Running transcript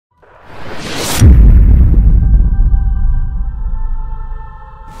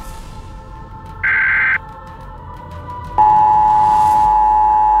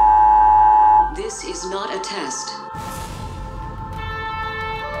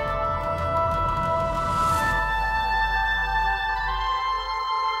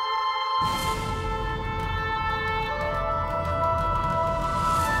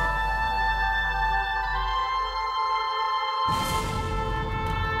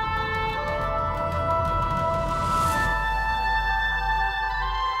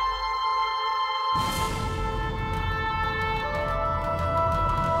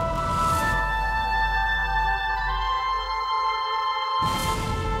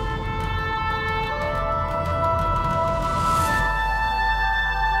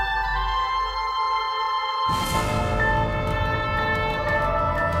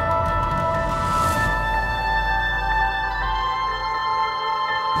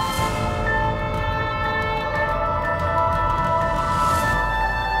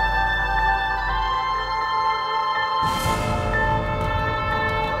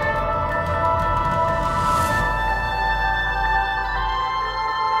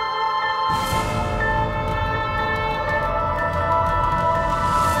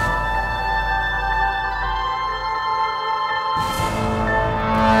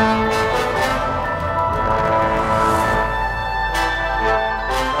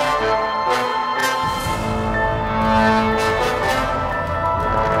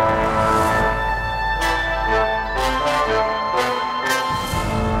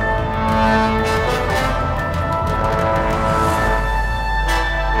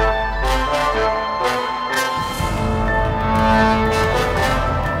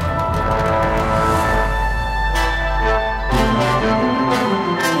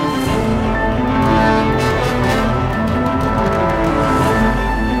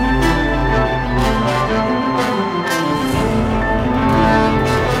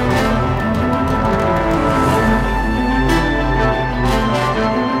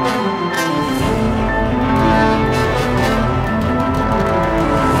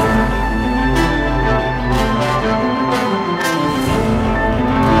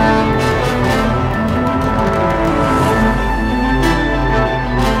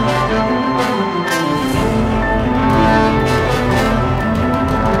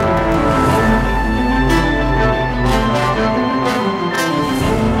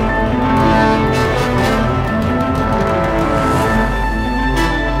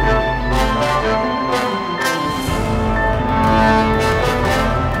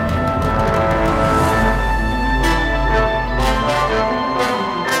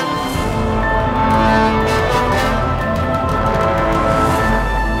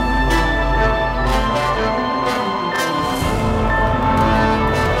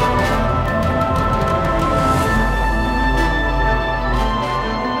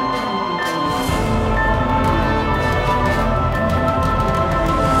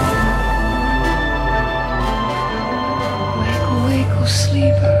O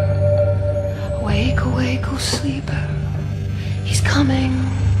sleeper. Awake, awake, O sleeper. He's coming.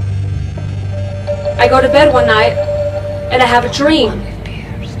 I go to bed one night and I have a dream.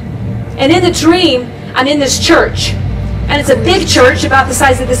 And in the dream, I'm in this church. And it's a big church about the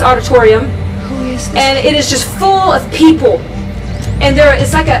size of this auditorium. And it is just full of people. And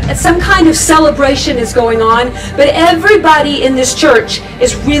it's like some kind of celebration is going on. But everybody in this church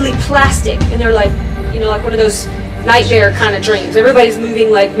is really plastic. And they're like, you know, like one of those nightmare kind of dreams. Everybody's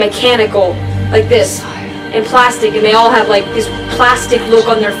moving like mechanical, like this, and plastic. And they all have like this plastic look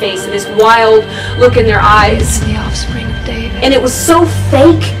on their face and this wild look in their eyes. The offspring of David. And it was so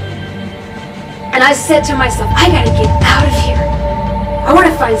fake. And I said to myself, I gotta get out of here. I want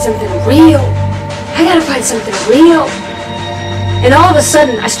to find something real. I gotta find something real. And all of a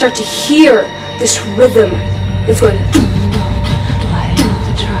sudden, I start to hear this rhythm. It's going.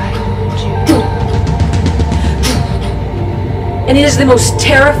 And it is the most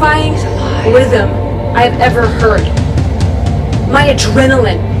terrifying rhythm I have ever heard. My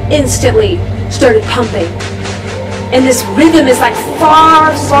adrenaline instantly started pumping. And this rhythm is like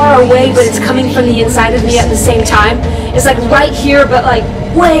far, far away, but it's coming from the inside of me at the same time. It's like right here, but like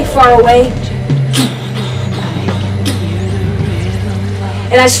way far away.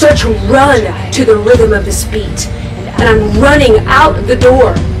 And I start to run to the rhythm of this beat. And I'm running out the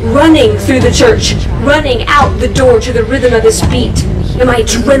door, running through the church, running out the door to the rhythm of this beat. And my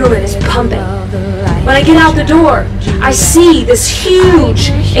adrenaline is pumping. When I get out the door, I see this huge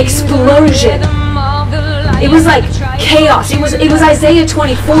explosion. It was like chaos. It was Isaiah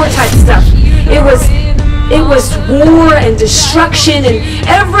 24 type stuff. It was war and destruction, and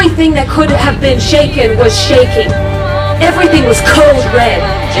everything that could have been shaken was shaking. Everything was cold red.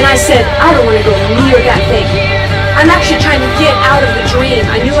 And I said, I don't want to go near that thing. I'm actually trying to get out of the dream.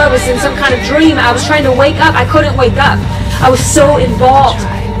 I knew I was in some kind of dream. I was trying to wake up. I couldn't wake up. I was so involved.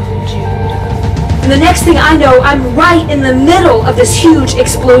 And the next thing I know, I'm right in the middle of this huge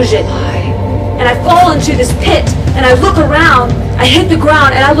explosion. And I fall into this pit, and I look around, I hit the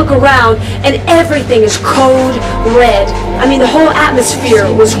ground, and I look around, and everything is code red. I mean, the whole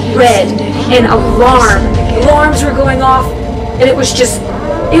atmosphere was red, and alarms were going off, and it was just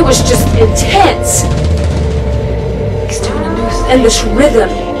intense. And this rhythm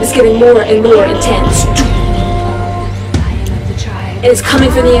is getting more and more intense. And it's coming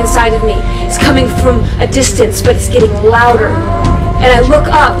from the inside of me. It's coming from a distance, but it's getting louder. And I look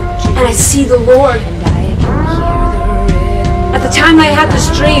up, and I see the Lord. At the time I had this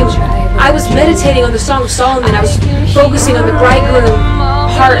dream, I was meditating on the Song of Solomon. I was focusing on the bridegroom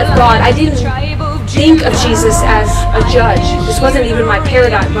heart of God. I didn't think of Jesus as a judge. This wasn't even my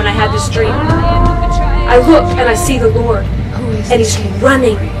paradigm when I had this dream. I look and I see the Lord, and He's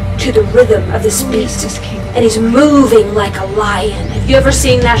running to the rhythm of this beat, and He's moving like a lion. Have you ever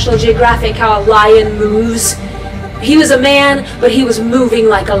seen National Geographic, how a lion moves? He was a man, but he was moving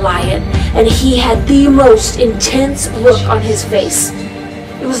like a lion. And he had the most intense look on his face.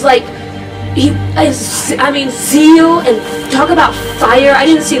 It was like, zeal, and talk about fire. I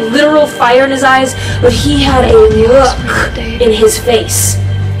didn't see literal fire in his eyes, but he had a look in his face.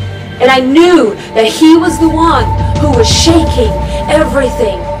 And I knew that he was the one who was shaking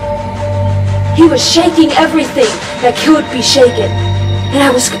everything. He was shaking everything that could be shaken. And I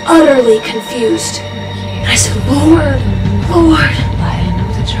was utterly confused. And I said, Lord,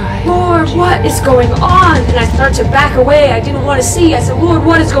 what is going on? And I started to back away. I didn't want to see. I said, Lord,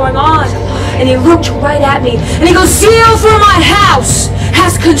 what is going on? And He looked right at me. And He goes, zeal for my house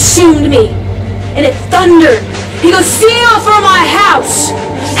has consumed me. And it thundered. He goes, zeal for my house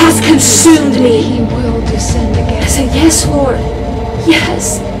has consumed me. He will descend again. I said, yes, Lord.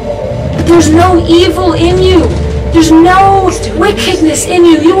 Yes. But there's no evil in you. There's no wickedness in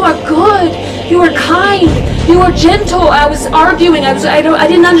you. You are good. You are kind. You are gentle. I was arguing. I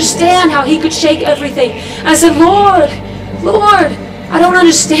didn't understand how He could shake everything. And I said, Lord, I don't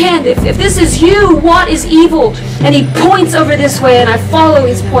understand. If this is You, what is evil? And He points over this way, and I follow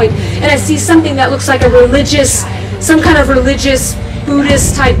His point. And I see something that looks like some kind of religious,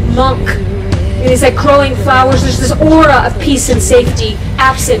 Buddhist type monk. And he's like crowing flowers. There's this aura of peace and safety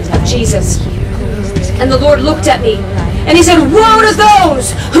absent of Jesus. And the Lord looked at me, and He said, woe to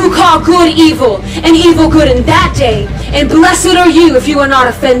those who call good evil and evil good in that day, and blessed are you if you are not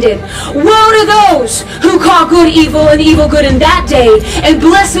offended. Woe to those who call good evil and evil good in that day, and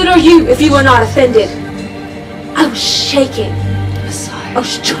blessed are you if you are not offended. I was shaking. I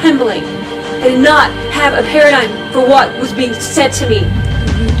was trembling. I did not have a paradigm for what was being said to me.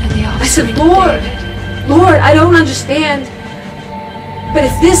 I said, Lord, I don't understand. But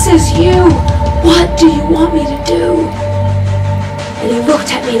if this is You, what do You want me to do? And he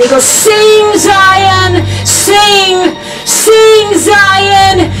looked at me and he goes, sing, Zion, sing, sing,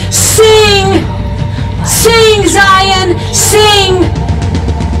 Zion, sing, sing, Zion, sing.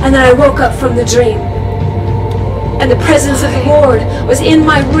 And then I woke up from the dream. And the presence of the Lord was in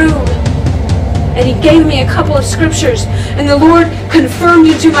my room. And he gave me a couple of scriptures. And the Lord confirmed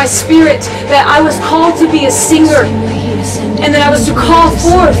into my spirit that I was called to be a singer. And that I was to call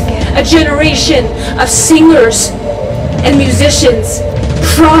forth a generation of singers and musicians,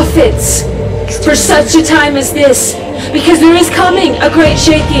 prophets, for such a time as this. Because there is coming a great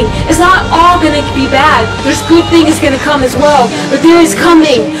shaking. It's not all going to be bad. There's good things going to come as well. But there is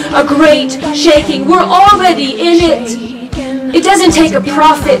coming a great shaking. We're already in it. It doesn't take a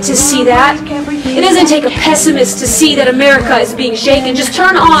prophet to see that. It doesn't take a pessimist to see that America is being shaken. Just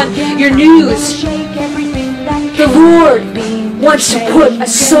turn on your news. The Lord wants to put a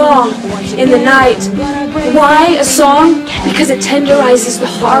song in the night. Why a song? Because it tenderizes the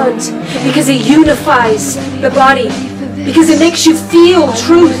heart. Because it unifies the body. Because it makes you feel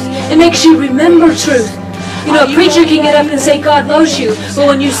truth. It makes you remember truth. You know, a preacher can get up and say God loves you, but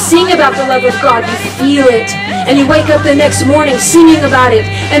when you sing about the love of God, you feel it. And you wake up the next morning singing about it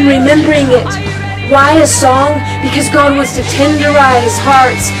and remembering it. Why a song? Because God wants to tenderize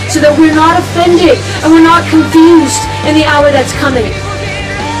hearts so that we're not offended and we're not confused in the hour that's coming.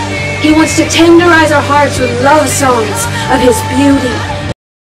 He wants to tenderize our hearts with love songs of His beauty.